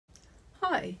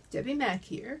Hi, Debbie Mack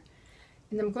here,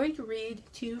 and I'm going to read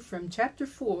to you from Chapter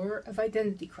 4 of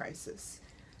Identity Crisis.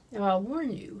 Now I'll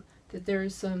warn you that there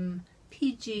is some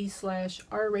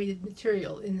PG/R-rated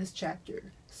material in this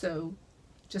chapter, so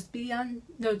just be on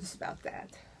notice about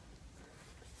that.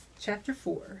 Chapter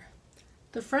 4.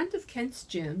 The front of Kent's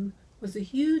gym was a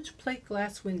huge plate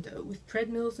glass window with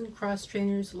treadmills and cross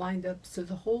trainers lined up so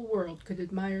the whole world could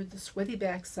admire the sweaty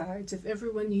backsides of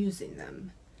everyone using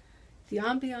them. The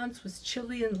ambiance was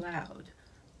chilly and loud,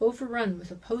 overrun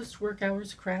with a post-work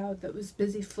hours crowd that was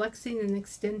busy flexing and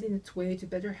extending its way to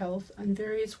better health on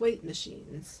various weight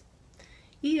machines.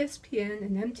 ESPN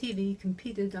and MTV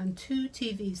competed on 2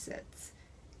 TV sets.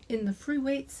 In the free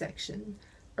weights section,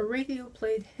 a radio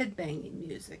played headbanging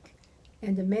music,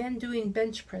 and a man doing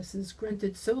bench presses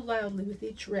grunted so loudly with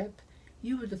each rep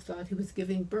you would have thought he was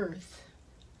giving birth.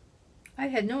 I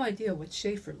had no idea what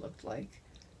Schaeffer looked like,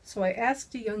 so I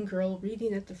asked a young girl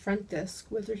reading at the front desk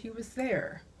whether he was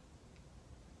there.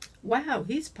 "Wow,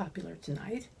 he's popular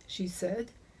tonight," she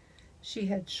said. She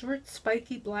had short,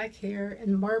 spiky black hair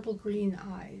and marble green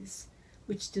eyes,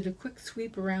 which did a quick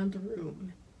sweep around the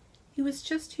room. He was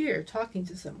just here talking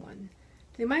to someone.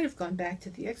 They might have gone back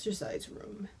to the exercise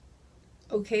room.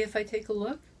 "Okay if I take a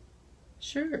look?"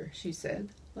 "Sure," she said,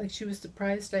 like she was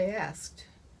surprised I asked.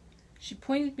 She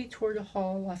pointed me toward a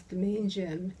hall off the main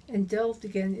gym and delved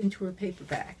again into her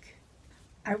paperback.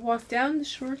 I walked down the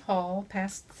short hall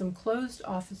past some closed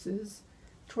offices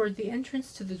toward the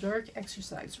entrance to the dark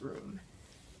exercise room.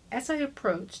 As I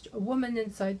approached, a woman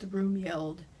inside the room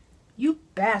yelled, "You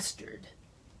bastard!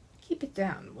 Keep it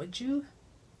down, would you?"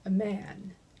 A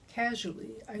man.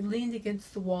 Casually, I leaned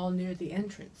against the wall near the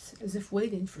entrance, as if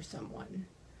waiting for someone,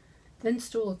 then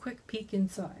stole a quick peek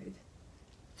inside.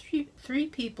 Three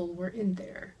people were in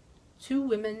there, 2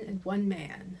 women and 1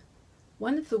 man.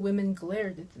 One of the women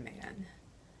glared at the man.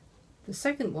 The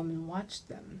second woman watched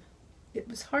them. It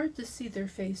was hard to see their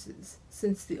faces,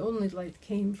 since the only light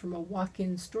came from a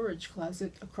walk-in storage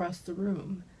closet across the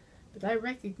room, but I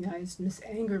recognized Miss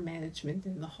Anger Management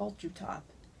in the halter top.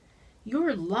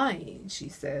 "You're lying," she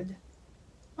said.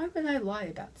 "Why would I lie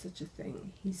about such a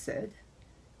thing?" he said.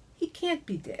 "He can't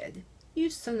be dead. You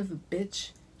son of a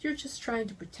bitch. You're just trying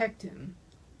to protect him.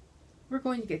 We're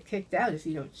going to get kicked out if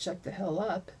you don't shut the hell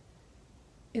up."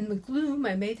 In the gloom,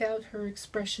 I made out her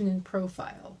expression in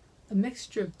profile, a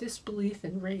mixture of disbelief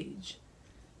and rage.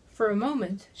 For a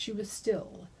moment, she was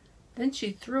still. Then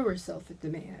she threw herself at the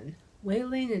man,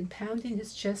 wailing and pounding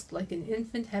his chest like an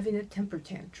infant having a temper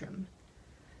tantrum.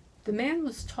 The man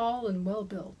was tall and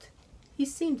well-built. He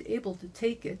seemed able to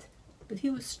take it, but he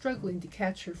was struggling to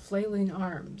catch her flailing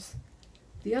arms.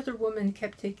 The other woman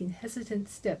kept taking hesitant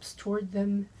steps toward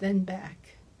them, then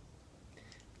back.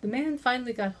 The man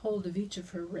finally got hold of each of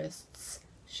her wrists.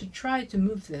 She tried to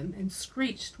move them and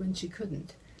screeched when she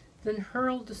couldn't, then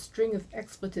hurled a string of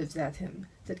expletives at him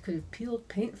that could have peeled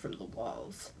paint from the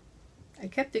walls. I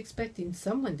kept expecting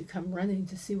someone to come running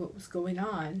to see what was going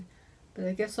on, but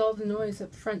I guess all the noise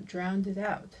up front drowned it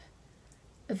out.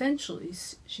 Eventually,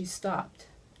 she stopped.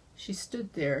 She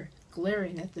stood there,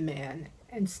 glaring at the man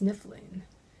and sniffling.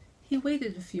 He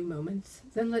waited a few moments,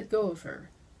 then let go of her.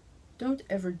 "Don't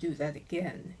ever do that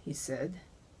again," he said.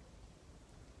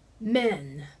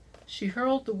 "Men!" She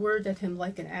hurled the word at him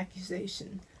like an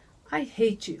accusation. "I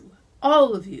hate you,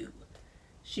 all of you!"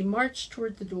 She marched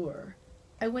toward the door.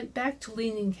 I went back to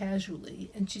leaning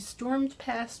casually, and she stormed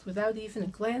past without even a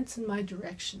glance in my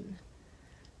direction.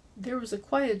 There was a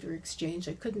quieter exchange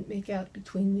I couldn't make out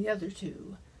between the other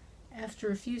 2.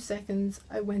 After a few seconds,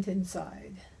 I went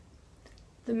inside.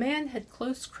 The man had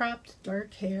close-cropped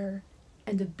dark hair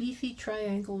and a beefy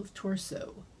triangle of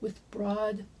torso, with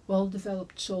broad,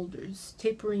 well-developed shoulders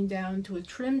tapering down to a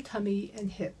trim tummy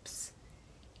and hips.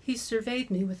 He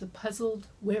surveyed me with a puzzled,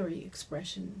 wary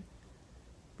expression.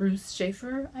 "Bruce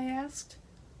Schaeffer?" I asked.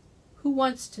 "Who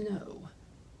wants to know?"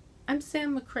 "I'm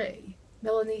Sam McRae,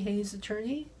 Melanie Hayes'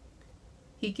 attorney."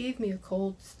 He gave me a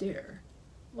cold stare.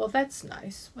 "Well, that's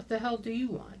nice. What the hell do you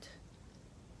want?"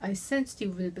 I sensed he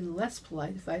would have been less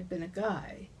polite if I'd been a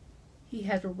guy. He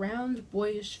had a round,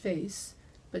 boyish face,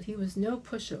 but he was no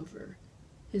pushover.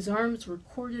 His arms were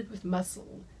corded with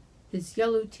muscle. His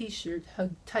yellow t-shirt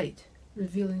hugged tight,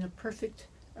 revealing a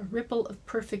ripple of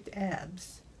perfect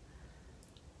abs.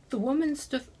 The woman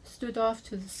stood off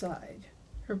to the side.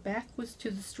 Her back was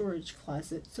to the storage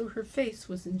closet, so her face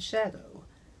was in shadow,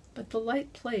 but the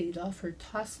light played off her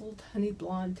tousled honey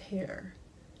blonde hair.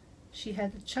 She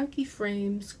had a chunky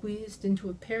frame squeezed into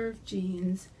a pair of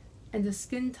jeans and a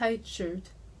skin-tight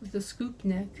shirt with a scoop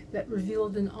neck that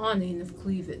revealed an awning of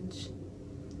cleavage.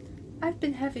 "I've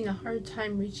been having a hard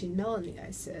time reaching Melanie,"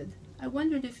 I said. I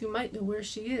wondered if you might know where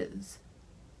she is."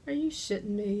 "Are you shitting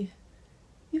me?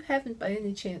 You haven't by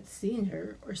any chance seen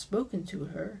her or spoken to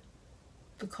her?"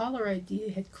 The caller ID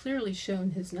had clearly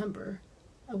shown his number.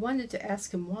 I wanted to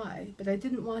ask him why, but I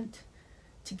didn't want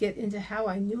to get into how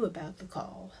I knew about the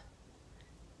call.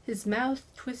 His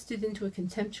mouth twisted into a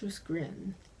contemptuous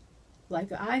grin.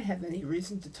 "Like I have any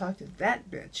reason to talk to that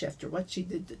bitch after what she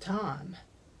did to Tom."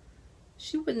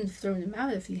 "She wouldn't have thrown him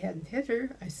out if he hadn't hit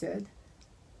her," I said.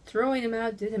 "Throwing him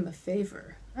out did him a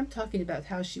favor. I'm talking about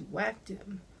how she whacked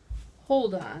him."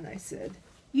 "Hold on," I said.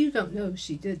 "You don't know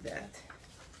she did that."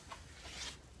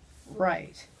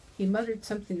 "Right." He muttered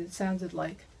something that sounded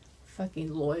like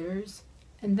 "fucking lawyers,"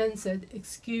 and then said,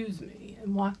 "Excuse me,"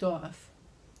 and walked off.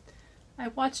 I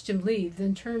watched him leave,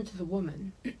 then turned to the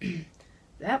woman.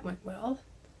 "That went well."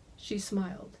 She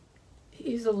smiled.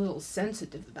 "He's a little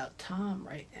sensitive about Tom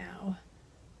right now."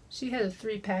 She had a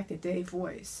 3-pack-a-day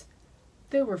voice.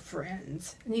 They were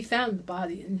friends, and he found the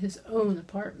body in his own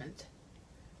apartment.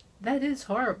 "That is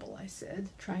horrible," I said,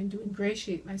 trying to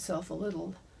ingratiate myself a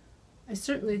little. "I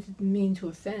certainly didn't mean to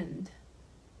offend."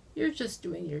 "You're just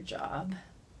doing your job."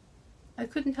 I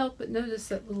couldn't help but notice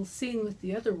that little scene with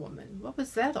the other woman. What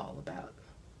was that all about?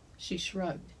 She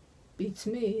shrugged. "Beats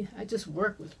me. I just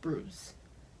work with Bruce."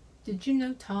 "Did you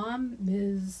know Tom,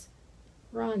 Ms.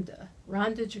 Rhonda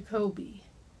Jacobi?"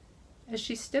 As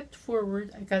she stepped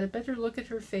forward, I got a better look at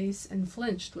her face and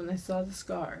flinched when I saw the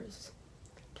scars.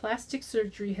 Plastic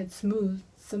surgery had smoothed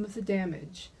some of the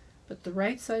damage, but the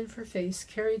right side of her face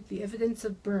carried the evidence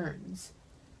of burns.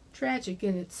 Tragic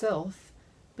in itself,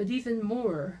 but even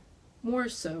more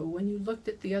so when you looked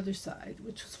at the other side,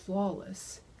 which was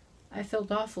flawless. I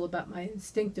felt awful about my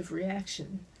instinctive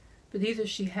reaction, but either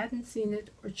she hadn't seen it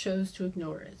or chose to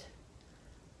ignore it.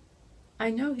 "I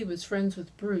know he was friends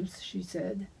with Bruce," she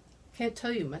said. "Can't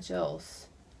tell you much else."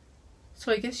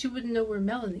 "So I guess you wouldn't know where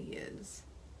Melanie is."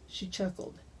 She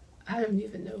chuckled. "I don't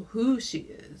even know who she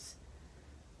is."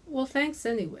 "Well, thanks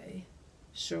anyway."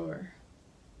 "Sure."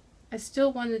 I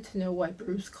still wanted to know why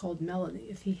Bruce called Melanie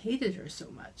if he hated her so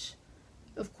much.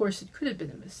 Of course, it could have been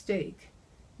a mistake.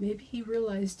 Maybe he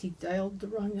realized he dialed the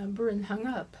wrong number and hung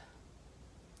up.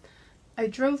 I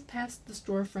drove past the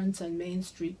storefronts on Main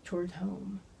Street toward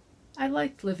home. I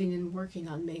liked living and working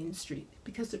on Main Street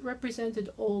because it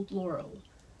represented Old Laurel,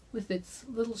 with its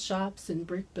little shops and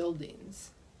brick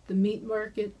buildings, the meat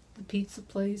market, the pizza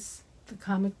place, the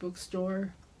comic book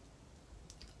store.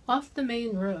 Off the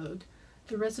main road,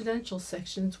 the residential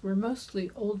sections were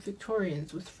mostly old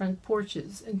Victorians with front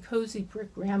porches and cozy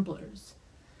brick ramblers.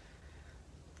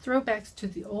 Throwbacks to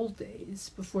the old days,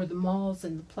 before the malls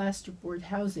and the plasterboard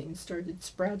housing started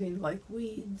sprouting like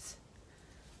weeds.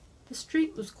 The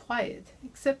street was quiet,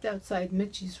 except outside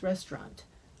Mitchie's restaurant,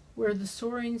 where the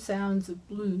soaring sounds of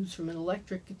blues from an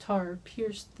electric guitar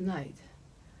pierced the night.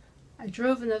 I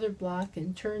drove another block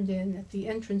and turned in at the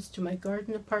entrance to my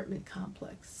garden apartment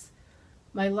complex.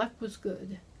 My luck was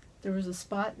good. There was a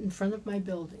spot in front of my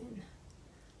building.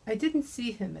 I didn't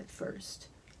see him at first.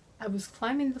 I was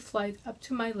climbing the flight up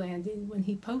to my landing when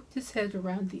he poked his head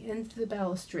around the end of the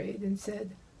balustrade and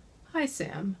said, "Hi,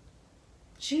 Sam."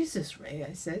 "Jesus, Ray,"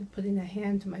 I said, putting a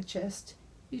hand to my chest.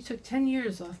 "You took 10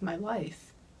 years off my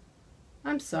life."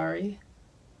 "I'm sorry."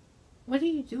 "What are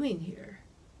you doing here?"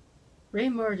 Ray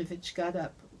Mardovich got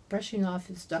up, brushing off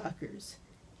his dockers.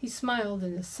 He smiled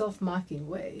in a self-mocking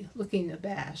way, looking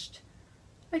abashed.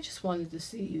 "I just wanted to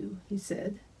see you," he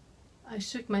said. I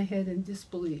shook my head in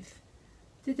disbelief.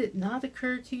 "Did it not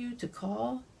occur to you to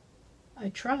call?" "I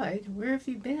tried. Where have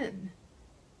you been?"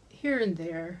 "Here and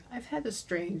there. I've had a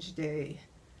strange day."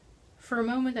 For a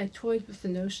moment I toyed with the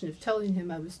notion of telling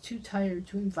him I was too tired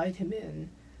to invite him in,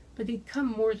 but he'd come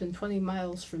more than 20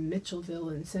 miles from Mitchellville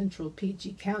in central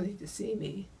PG County to see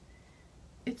me.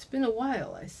 "It's been a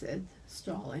while," I said,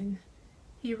 stalling.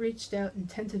 He reached out and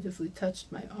tentatively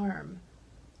touched my arm.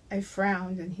 I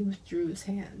frowned and he withdrew his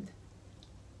hand.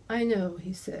 "I know,"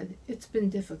 he said. "It's been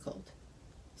difficult."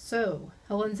 "So,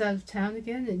 Helen's out of town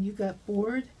again and you got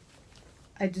bored?"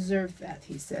 "I deserved that,"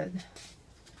 he said.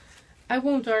 I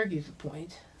won't argue the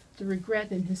point. The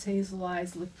regret in his hazel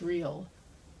eyes looked real.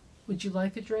 "Would you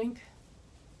like a drink?"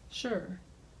 "Sure."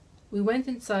 We went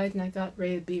inside and I got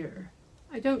Ray a beer.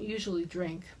 I don't usually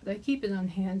drink, but I keep it on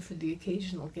hand for the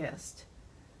occasional guest.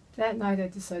 That night I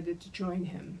decided to join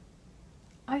him.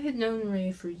 I had known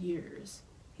Ray for years.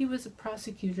 He was a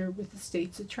prosecutor with the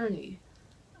state's attorney.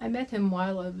 I met him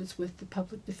while I was with the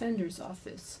public defender's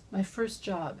office, my first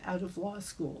job out of law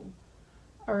school.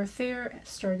 Our affair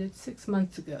started 6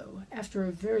 months ago, after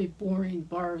a very boring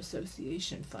bar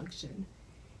association function.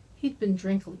 He'd been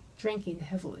drinking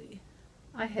heavily.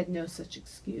 I had no such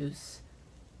excuse.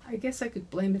 I guess I could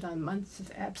blame it on months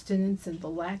of abstinence and the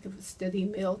lack of a steady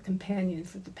male companion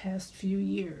for the past few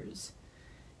years.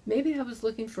 Maybe I was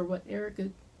looking for what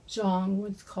Erica Jong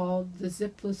once called the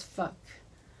zipless fuck.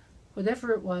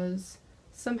 Whatever it was,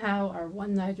 somehow our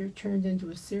one-nighter turned into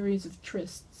a series of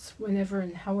trysts whenever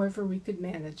and however we could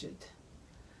manage it.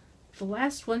 The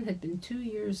last one had been 2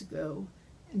 years ago,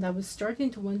 and I was starting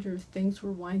to wonder if things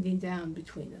were winding down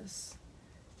between us.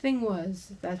 Thing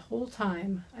was, that whole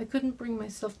time, I couldn't bring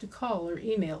myself to call or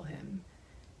email him.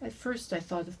 At first I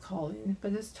thought of calling,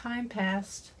 but as time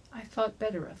passed, I thought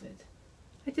better of it.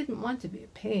 I didn't want to be a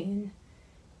pain.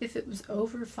 If it was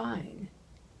over, fine.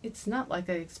 It's not like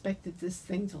I expected this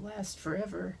thing to last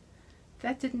forever.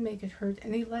 That didn't make it hurt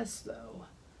any less, though.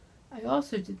 I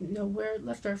also didn't know where it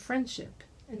left our friendship,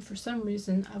 and for some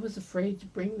reason I was afraid to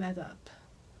bring that up.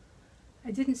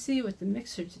 I didn't see you at the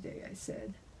mixer today, I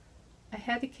said. I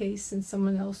had a case and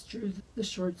someone else drew the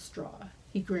short straw.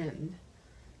 He grinned.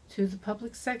 To the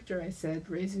public sector, I said,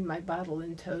 raising my bottle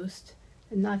in toast,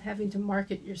 and not having to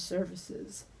market your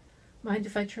services. Mind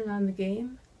if I turn on the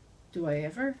game? Do I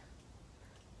ever?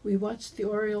 We watched the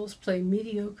Orioles play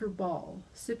mediocre ball,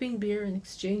 sipping beer and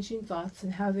exchanging thoughts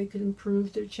on how they could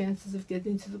improve their chances of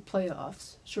getting to the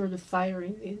playoffs, short of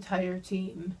firing the entire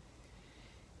team.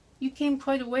 You came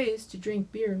quite a ways to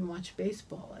drink beer and watch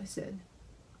baseball, I said.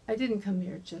 I didn't come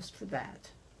here just for that.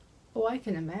 Oh, I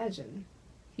can imagine.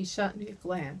 He shot me a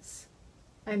glance.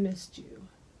 I missed you.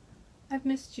 I've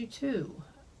missed you too.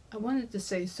 I wanted to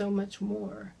say so much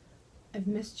more. I've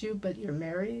missed you, but you're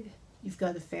married. You've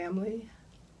got a family.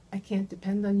 I can't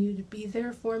depend on you to be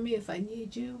there for me if I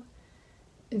need you.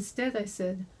 Instead, I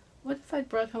said, what if I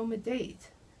brought home a date?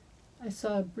 I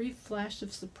saw a brief flash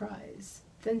of surprise.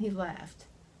 Then he laughed.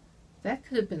 That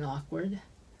could have been awkward.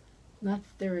 Not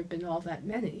that there had been all that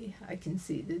many, I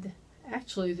conceded.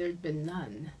 Actually, there'd been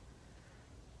none.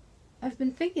 I've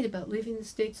been thinking about leaving the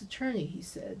state's attorney, he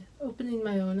said, opening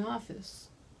my own office.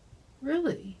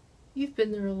 Really? You've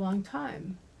been there a long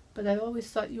time, but I always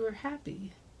thought you were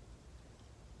happy.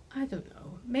 I don't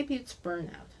know. Maybe it's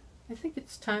burnout. I think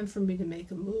it's time for me to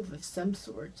make a move of some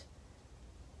sort.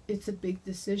 It's a big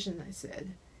decision, I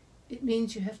said. It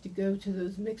means you have to go to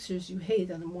those mixers you hate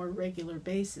on a more regular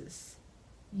basis.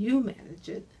 You manage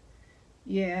it.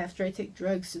 Yeah, after I take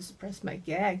drugs to suppress my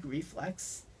gag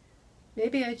reflex.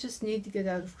 Maybe I just need to get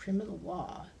out of criminal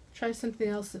law. Try something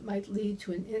else that might lead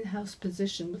to an in-house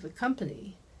position with a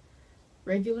company.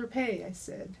 Regular pay, I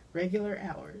said. Regular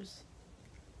hours.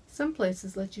 Some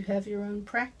places let you have your own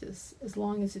practice, as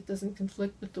long as it doesn't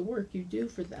conflict with the work you do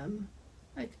for them.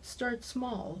 I could start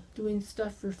small, doing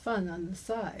stuff for fun on the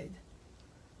side.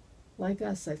 Like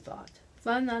us, I thought.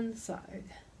 Fun on the side.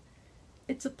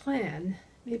 It's a plan,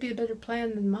 maybe a better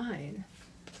plan than mine.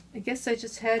 I guess I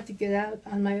just had to get out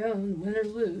on my own, win or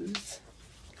lose.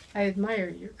 I admire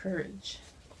your courage.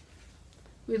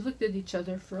 We looked at each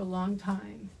other for a long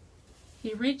time.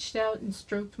 He reached out and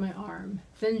stroked my arm,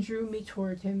 then drew me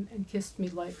toward him and kissed me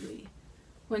lightly.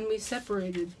 When we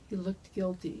separated, he looked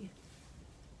guilty.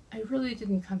 I really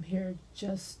didn't come here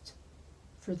just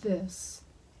for this.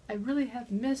 I really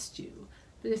have missed you,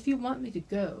 but if you want me to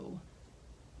go...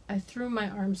 I threw my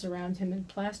arms around him and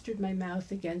plastered my mouth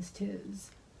against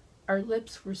his. Our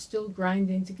lips were still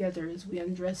grinding together as we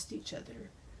undressed each other.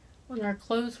 When our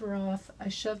clothes were off, I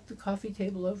shoved the coffee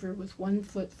table over with 1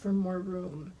 foot for more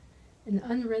room. An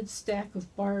unread stack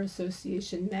of Bar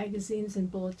Association magazines and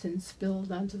bulletins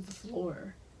spilled onto the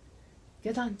floor.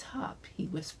 Get on top, he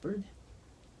whispered.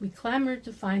 We clamored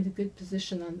to find a good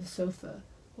position on the sofa,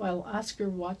 while Oscar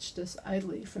watched us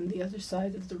idly from the other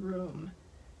side of the room.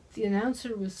 The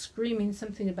announcer was screaming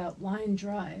something about line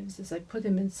drives as I put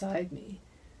him inside me.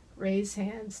 Ray's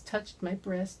hands touched my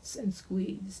breasts and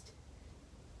squeezed.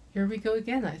 Here we go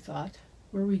again, I thought.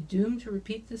 Were we doomed to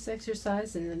repeat this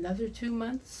exercise in another 2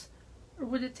 months? Or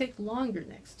would it take longer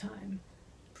next time?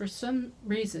 For some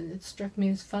reason it struck me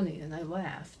as funny, and I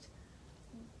laughed.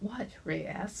 What? Ray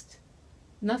asked.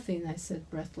 Nothing, I said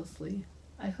breathlessly.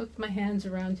 I hooked my hands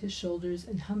around his shoulders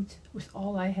and humped with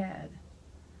all I had.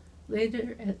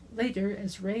 Later,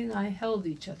 as Ray and I held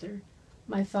each other,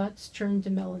 my thoughts turned to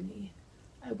Melanie.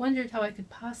 I wondered how I could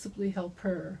possibly help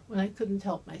her when I couldn't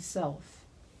help myself.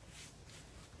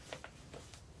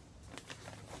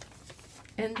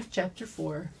 End of chapter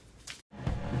 4.